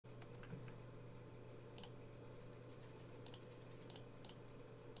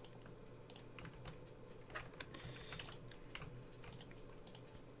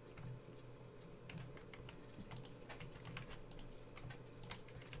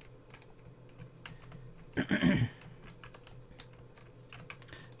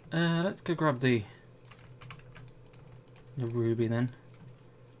Let's go grab the ruby then.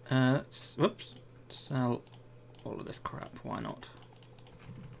 Let's whoops, sell all of this crap. Why not?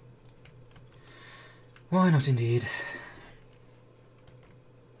 Why not indeed?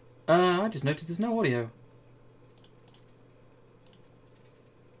 I just noticed there's no audio.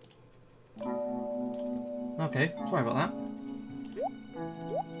 Okay, sorry about that.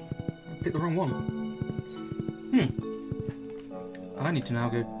 I picked the wrong one. I need to now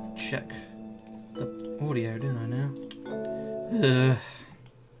go check the audio, don't I now?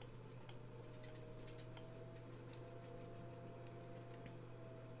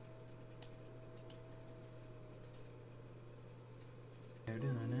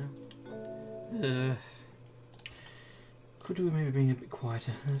 Could do with maybe being a bit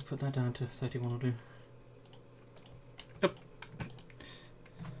quieter. Let's put that down to 31 will do. Yep.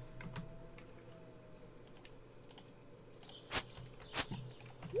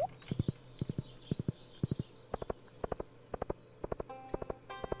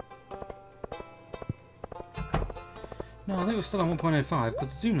 No, I think we're still on 1.05 because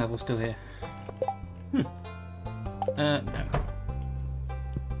the zoom level's still here. No.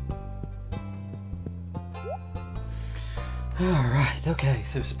 Alright, okay,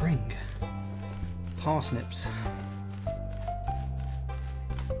 so spring. Parsnips.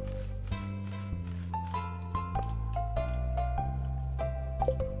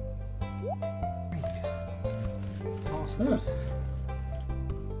 Parsnips.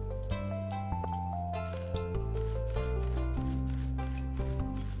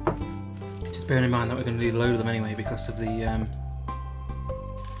 Just bearing in mind that we're going to need a load of them anyway because of the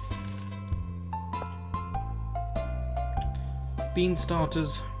bean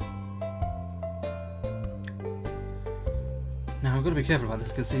starters. Now I've got to be careful about this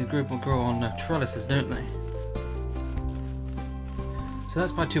because these will grow on trellises, don't they? So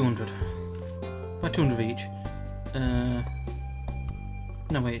that's by 200. By 200 of each.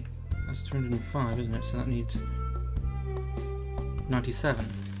 No wait, that's 205, isn't it? So that needs 97.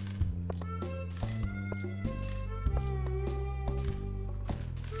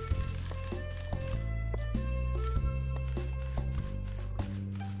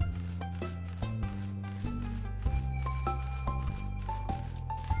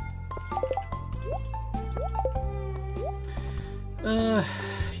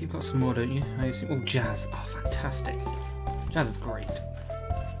 You've got some more, don't you? Oh, jazz. Oh, fantastic. Jazz is great.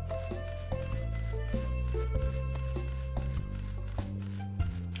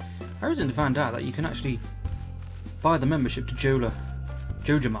 I recently found out that you can actually buy the membership to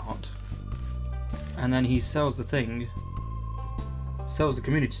Joja Mart, and then he sells the thing, sells the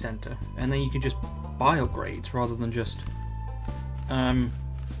community centre, and then you can just buy upgrades rather than just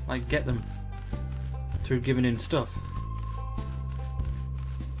like get them through giving in stuff.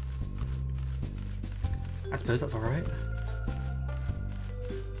 I suppose that's alright.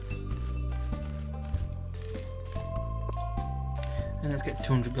 And let's get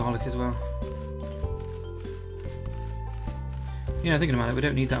 200 garlic as well. You know, thinking about it, we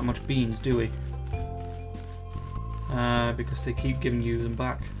don't need that much beans, do we? Because they keep giving you them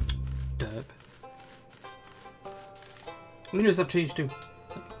back. Derp. We just have changed to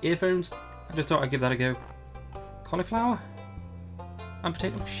earphones. I just thought I'd give that a go. Cauliflower? And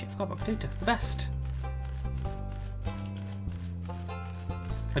potato. Oh shit, I forgot about potato. The best.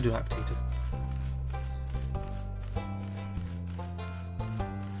 I do like potatoes.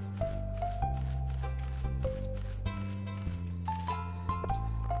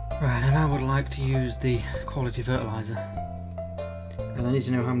 Right, and I would like to use the quality fertilizer. And I need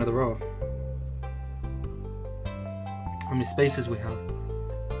to know how many there are. How many spaces we have.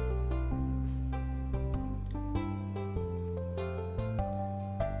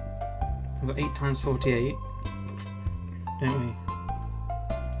 We've got 8 times 48, don't we?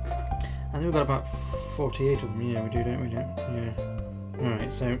 I think we've got about 48 of them. Yeah, we do, don't we? Yeah.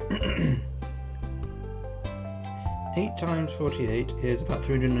 Alright, so 8 times 48 is about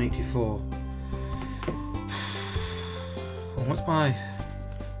 384. What's by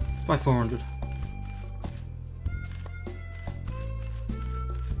 400?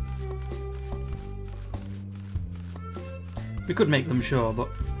 We could make them, sure, but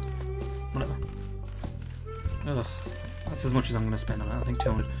whatever. Ugh, that's as much as I'm going to spend on it. I think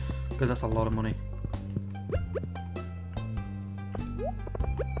 200, because that's a lot of money.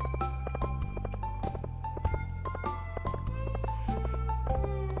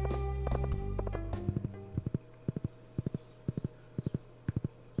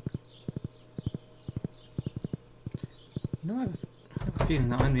 You know, I have a feeling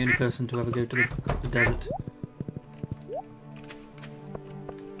that I'm the only person to ever go to the desert.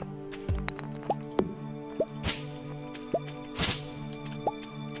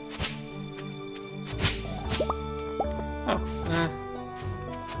 Oh,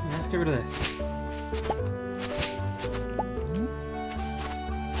 let's get rid of this.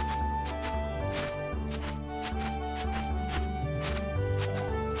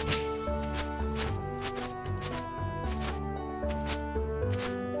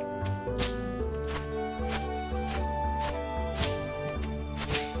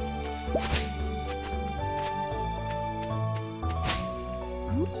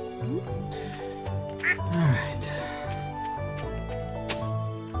 Alright.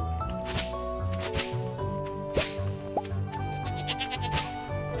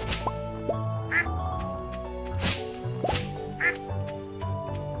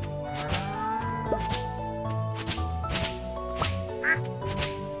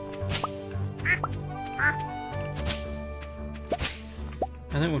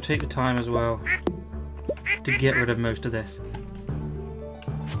 I think we'll take the time as well to get rid of most of this.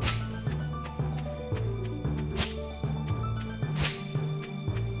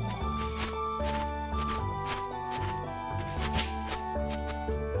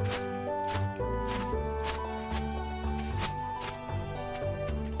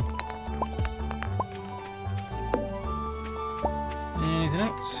 Anything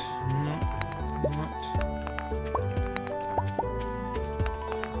else? No. Not.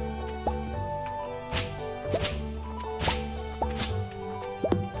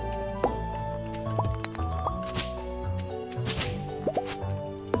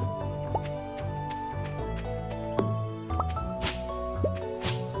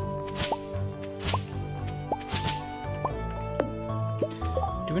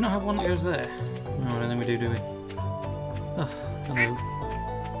 Do we not have one that goes there? No, I don't think we do we? Oh, hello.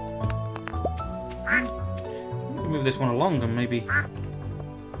 We'll move this one along and maybe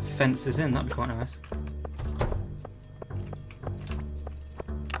fence this in, that'd be quite nice.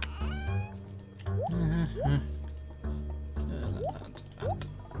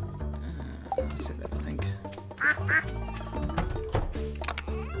 Sit there, I think.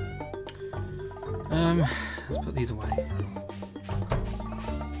 Let's put these away.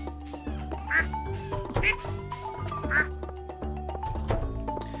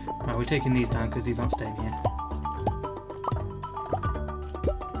 Right, we're taking these down because these aren't staying here.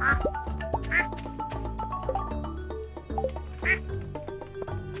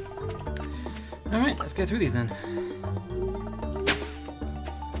 Alright, let's go through these then.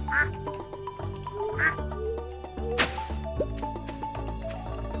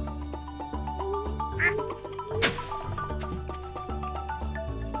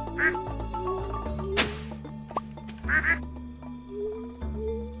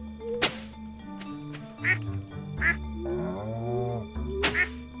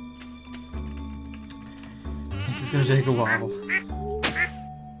 This is going to take a while.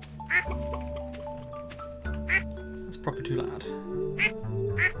 That's probably too loud.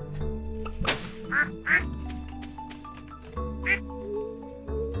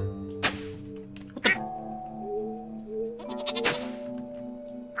 What the?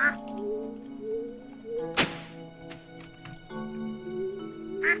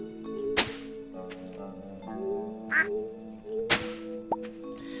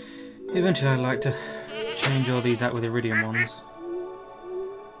 Eventually I'd like to change all these out with iridium ones.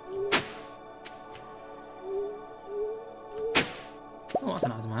 Oh, that's a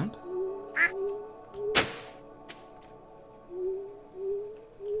nice amount.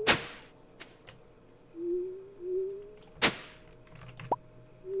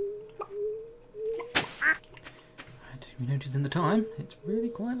 Right, we noticing the time. It's really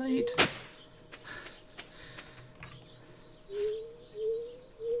quite late.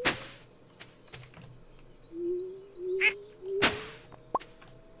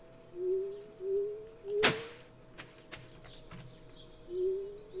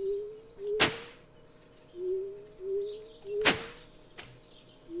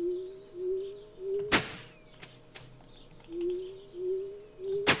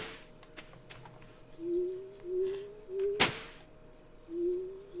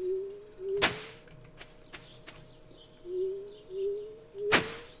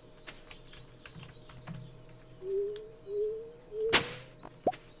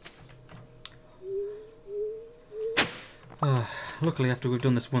 Luckily, after we've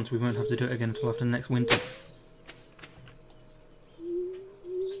done this once, we won't have to do it again until after next winter.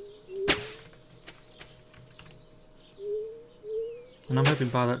 And I'm hoping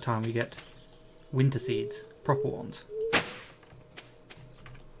by that time we get winter seeds, proper ones.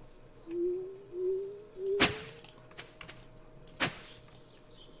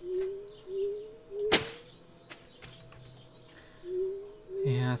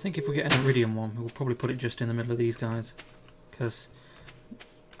 think if we get an iridium one, we'll probably put it just in the middle of these guys, because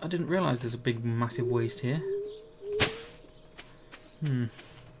I didn't realise there's a big massive waste here.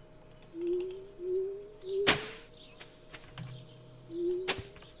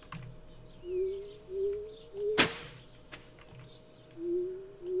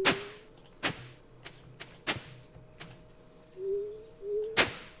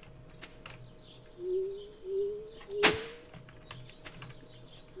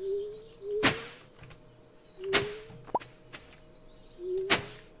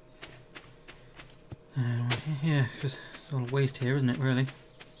 Yeah, because it's all waste here, isn't it, really?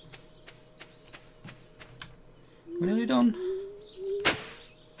 We're nearly done.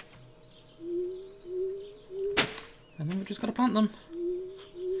 And then we've just got to plant them.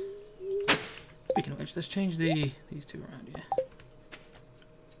 Speaking of which, let's change these two around here.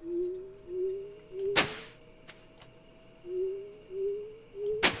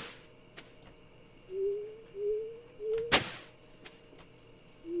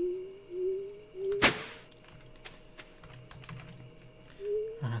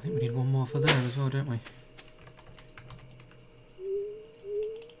 And I think we need one more for there as well, don't we?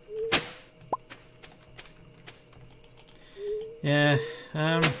 Yeah, if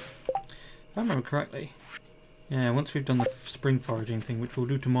I remember correctly, yeah, once we've done the spring foraging thing, which we'll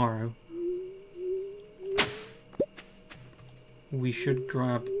do tomorrow, we should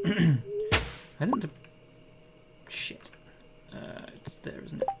grab, I think shit, it's there,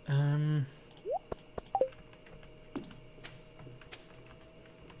 isn't it?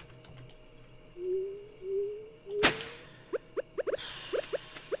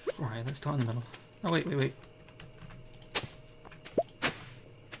 Right, let's start in the middle. Oh, wait.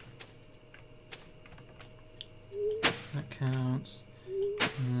 That counts.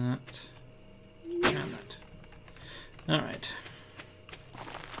 That. And that. Alright.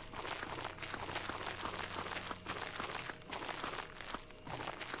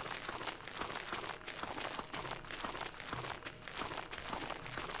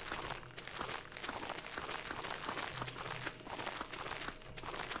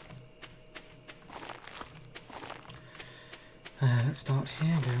 Let's start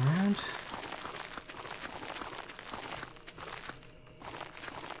here, go around.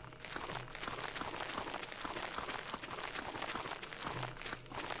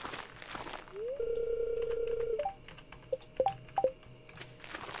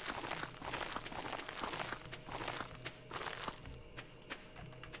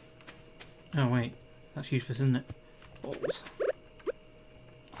 Oh wait, that's useless, isn't it? Balls.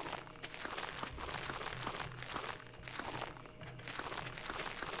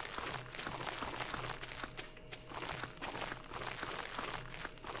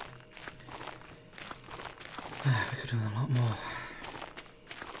 We could do a lot more.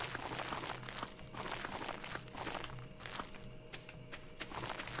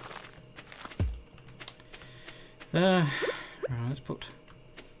 Right, let's put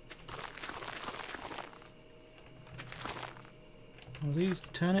are these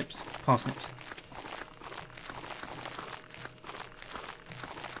turnips? Parsnips.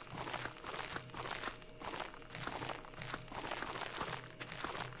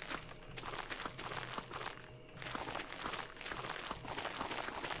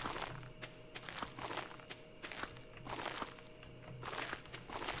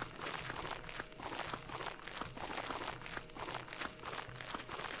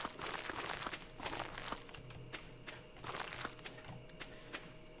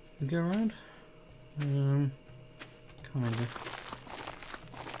 Go around? Kind of.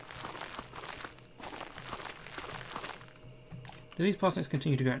 Do these parsnips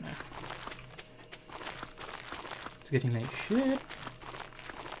continue to go now? It's getting late. Shit!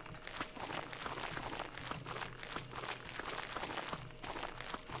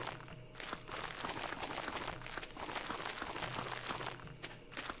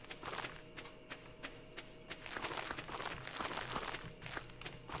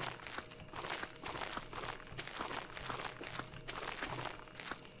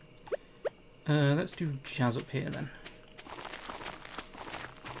 Let's do jazz up here then.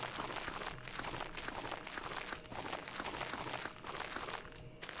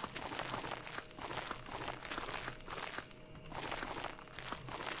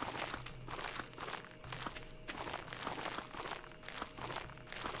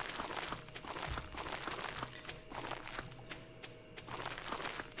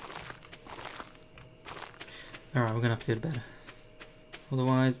 Alright, we're gonna have to go to bed.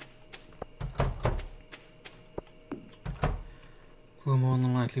 Otherwise, we'll more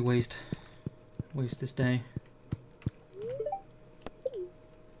than likely waste this day.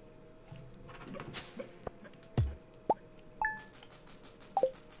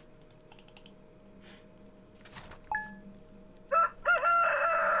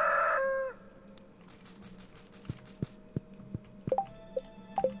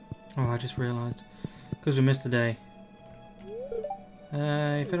 just realised. Because we missed a day.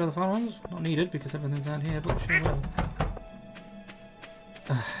 You fit all the farms? Not needed because everything's out here, but sure will.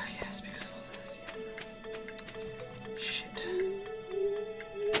 Yes, because of all this. Yeah. Shit.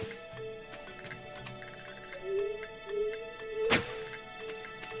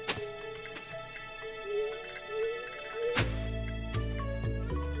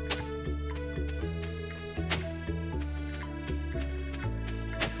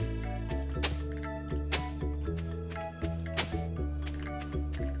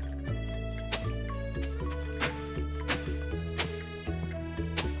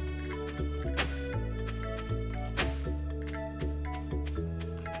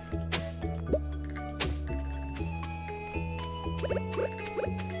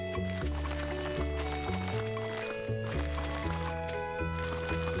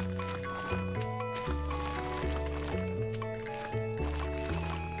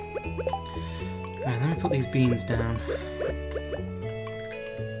 Right, let me put these beans down.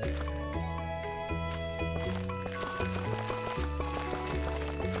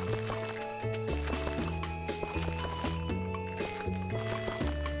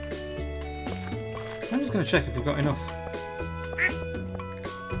 I'm just going to check if we've got enough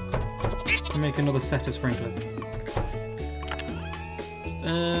to make another set of sprinklers.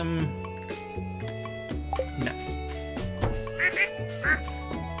 No.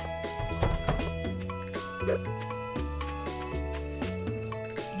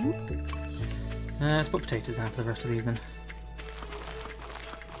 Let's put potatoes down for the rest of these then.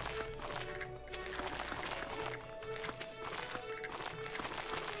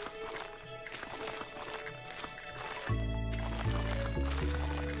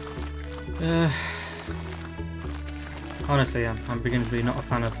 Honestly, I'm beginning to be not a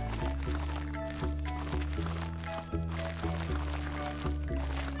fan of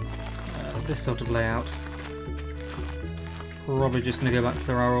this sort of layout. Probably just going to go back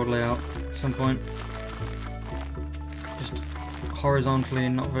to our old layout at some point. Just horizontally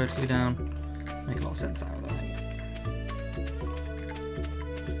and not vertically down. Make a lot of sense out of that, I think.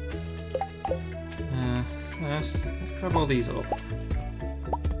 Let's grab all these up.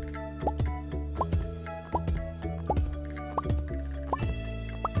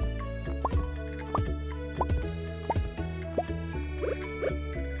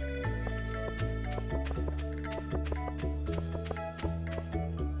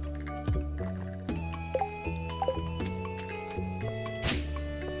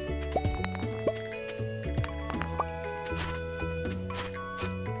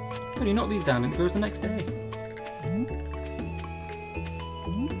 But you knock these down and it grows the next day.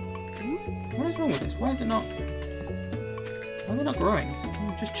 What is wrong with this? Why is it not... Why are they not growing?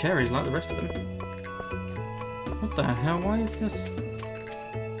 They're just cherries like the rest of them. What the hell? Why is this...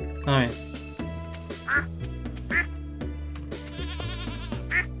 Oh yeah.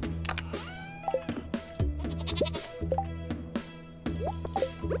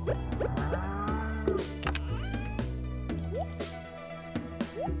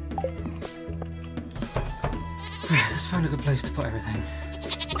 Let's find a good place to put everything.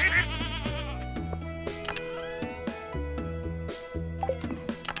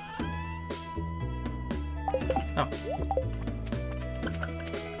 Oh.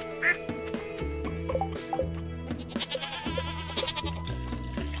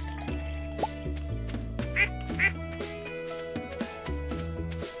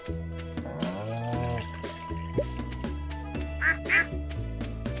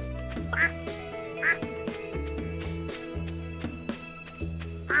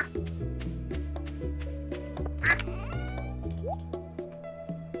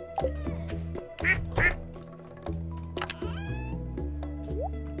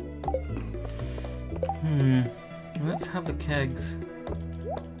 Let's have the kegs.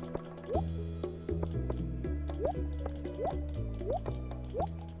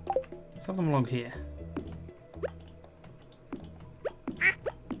 Let's have them along here.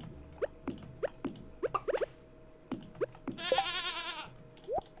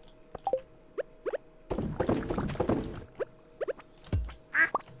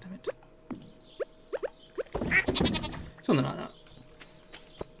 Damn it. Something like that.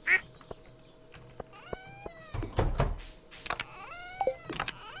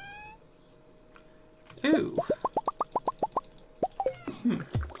 Ooh.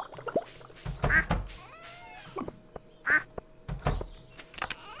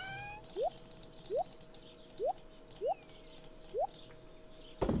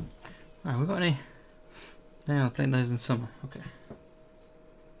 Right, we got any? Yeah, I'll plant those in summer. Okay.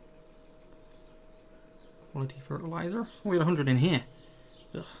 Quality fertilizer. Oh, we got 100 in here.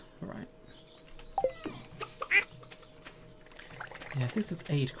 Ugh. All right. Yeah, this is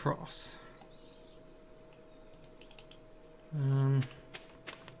 8 across. 1,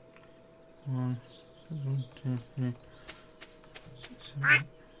 2, 3, 6, 7, 8.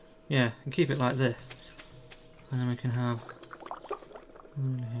 Yeah, and keep it like this. And then we can have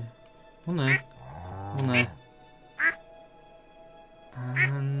one here. One there. One there.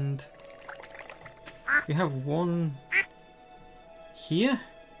 And we have one here.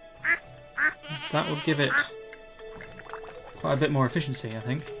 That would give it quite a bit more efficiency, I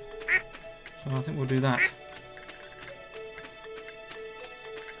think. So I think we'll do that.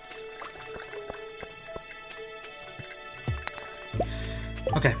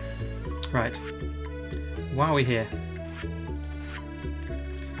 Okay, right. Why are we here?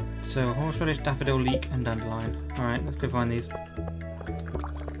 So, horseradish, daffodil, leek, and dandelion. Alright, let's go find these.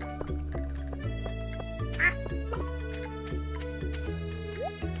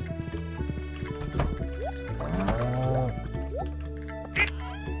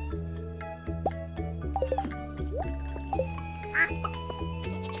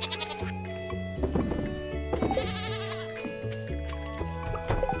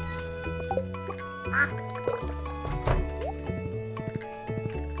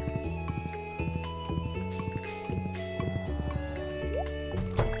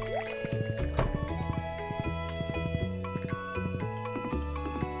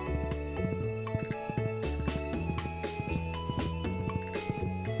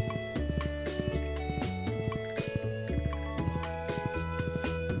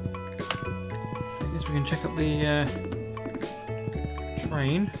 We can check up the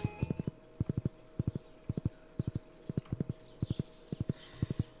train.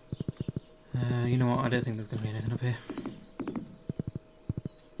 You know what? I don't think there's going to be anything up here.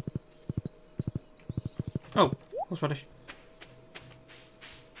 Oh, horseradish.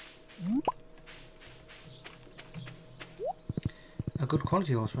 A good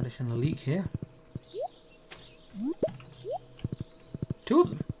quality horseradish and a leek here. 2 of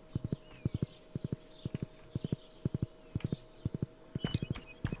them.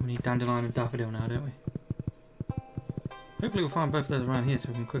 We need dandelion and daffodil now, don't we? Hopefully we'll find both of those around here so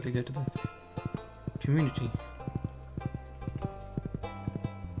we can quickly go to the community.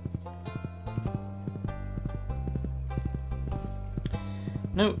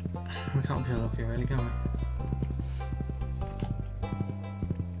 No, we can't be lucky really, can we?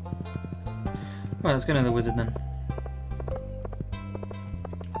 Right, let's go to the wizard then.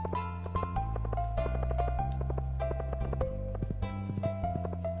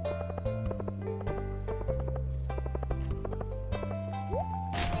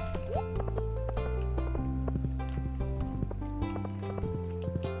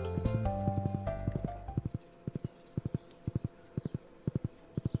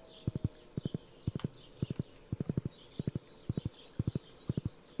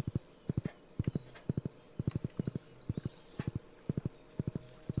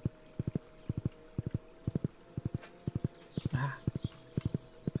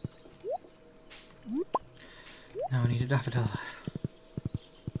 Now we need a daffodil.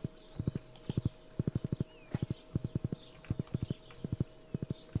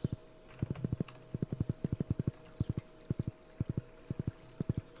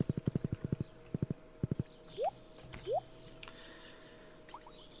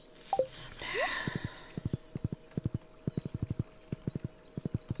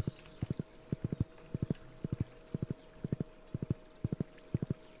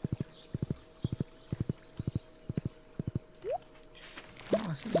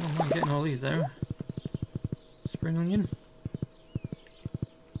 I'm getting all these there. Spring onion.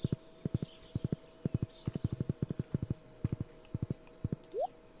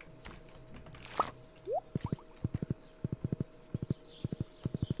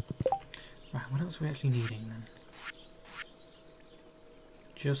 Right, what else are we actually needing then?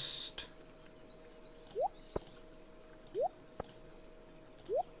 Just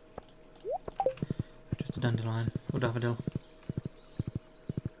a dandelion or daffodil.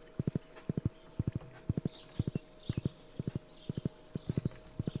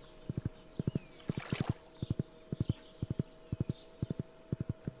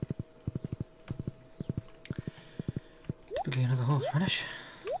 Typically another horseradish.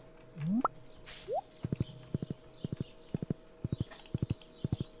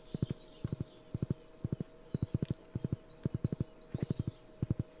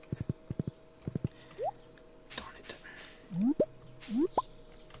 Darn it.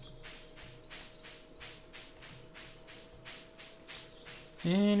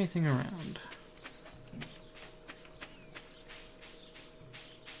 Anything around?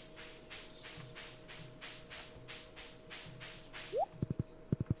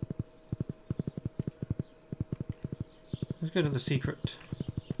 Let's go to the secret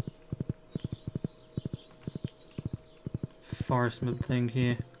forest mode thing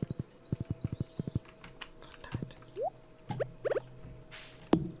here.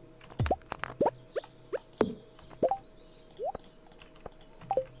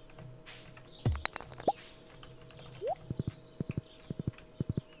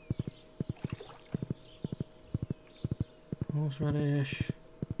 Horseradish.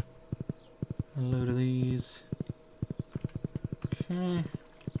 A load of these. Okay.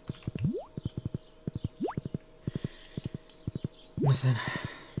 Listen.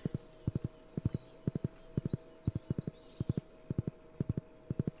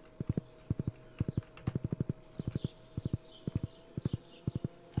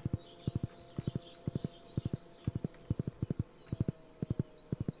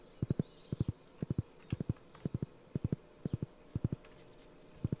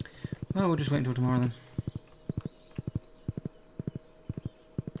 Well, we'll just wait until tomorrow then.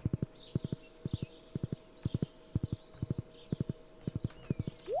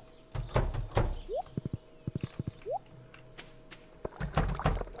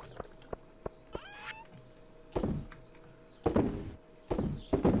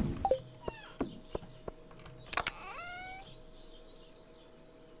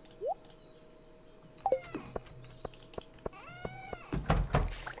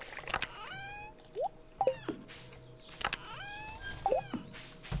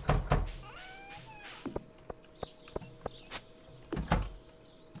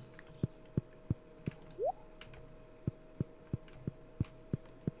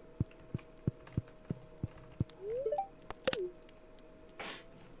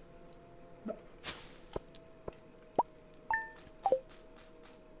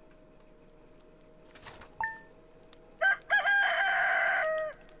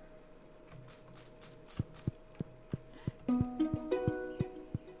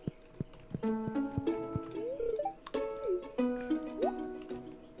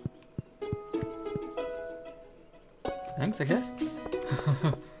 Thanks, I guess.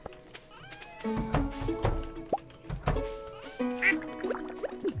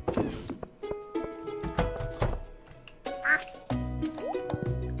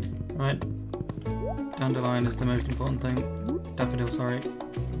 Right. Dandelion is the most important thing. Daffodil, sorry.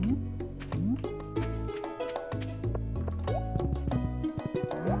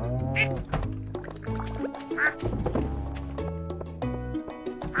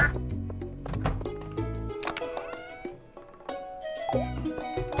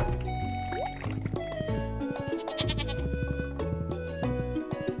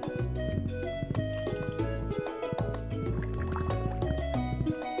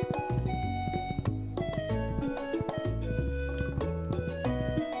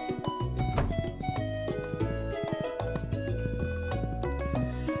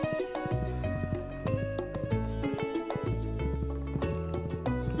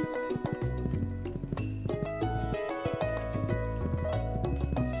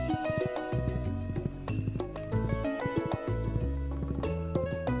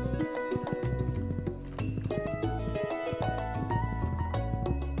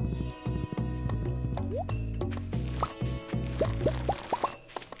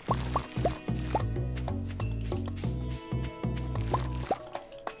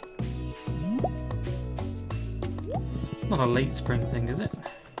 Not a late spring thing, is it?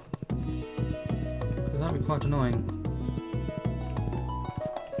 Because that'd be quite annoying.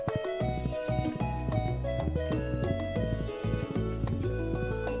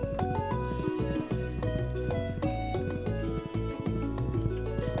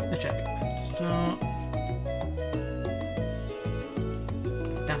 Let's check. Start.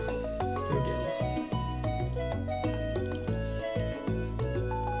 Daffodil.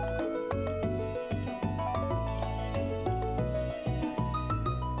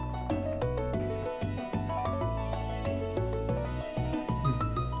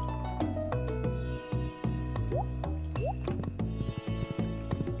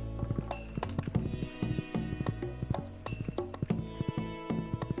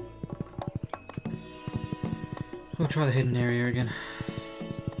 We'll try the hidden area again.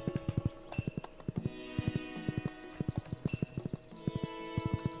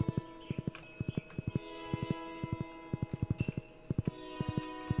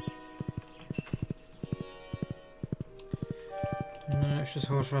 No, it's just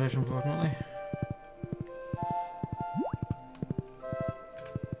horseradish, unfortunately.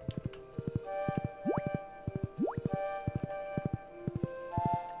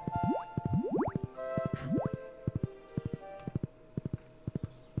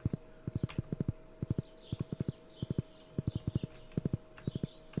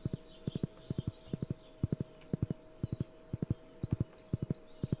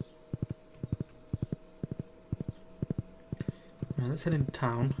 let's head into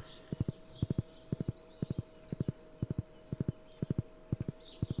town.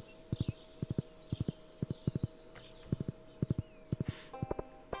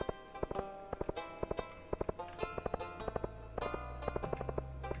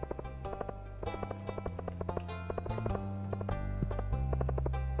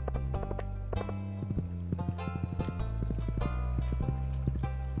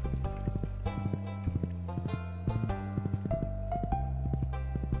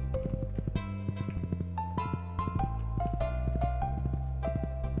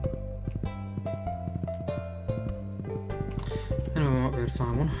 Anyway, we might be able to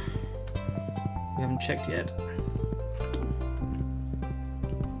find one. We haven't checked yet.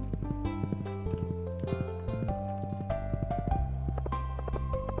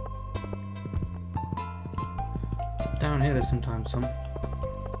 Down here there's sometimes some.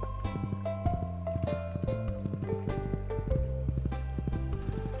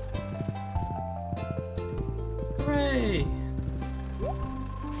 Hooray!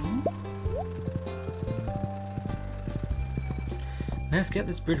 Let's get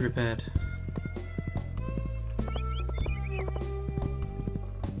this bridge repaired.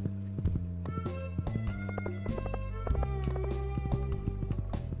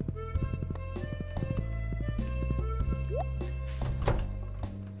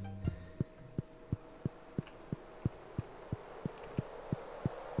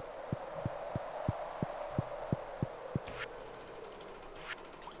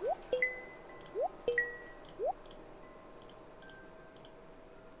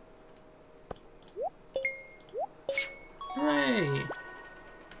 Hooray!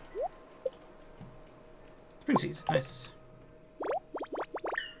 Spring seeds, nice.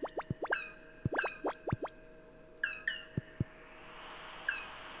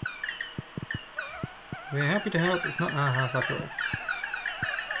 We're happy to help, it's not our house after all.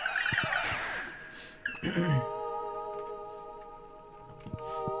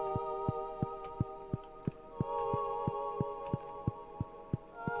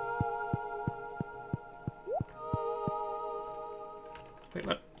 Wait,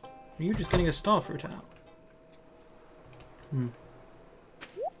 what? Are you just getting a star fruit out? Hmm.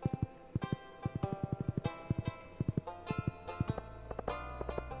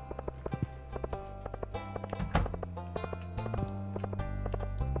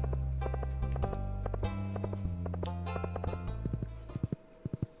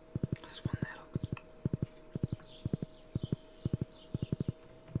 There's one there, look.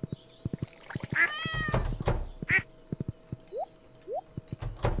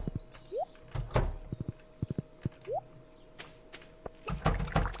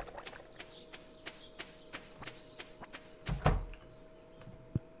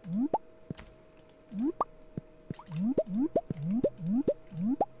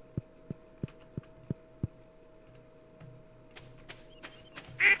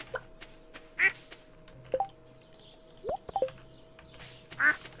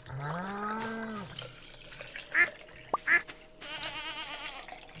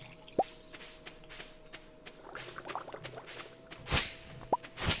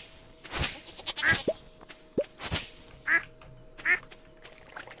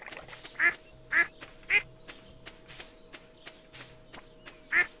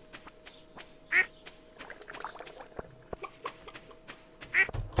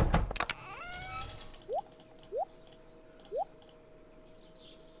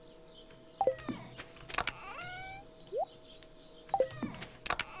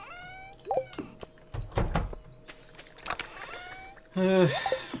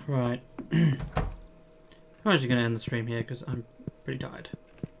 Right. I'm actually going to end the stream here because I'm pretty tired.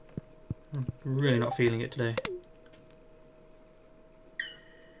 I'm really not feeling it today.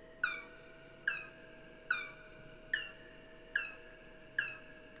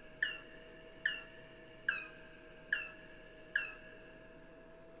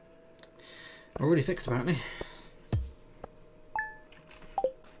 Already fixed apparently.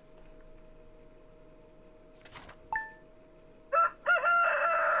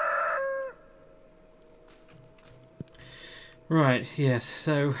 Right, yes,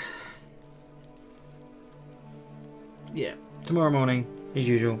 so yeah, tomorrow morning, as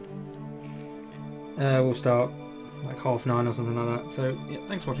usual, we'll start like 9:30 or something like that. So yeah,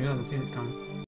 thanks for watching guys, I'll see you next time.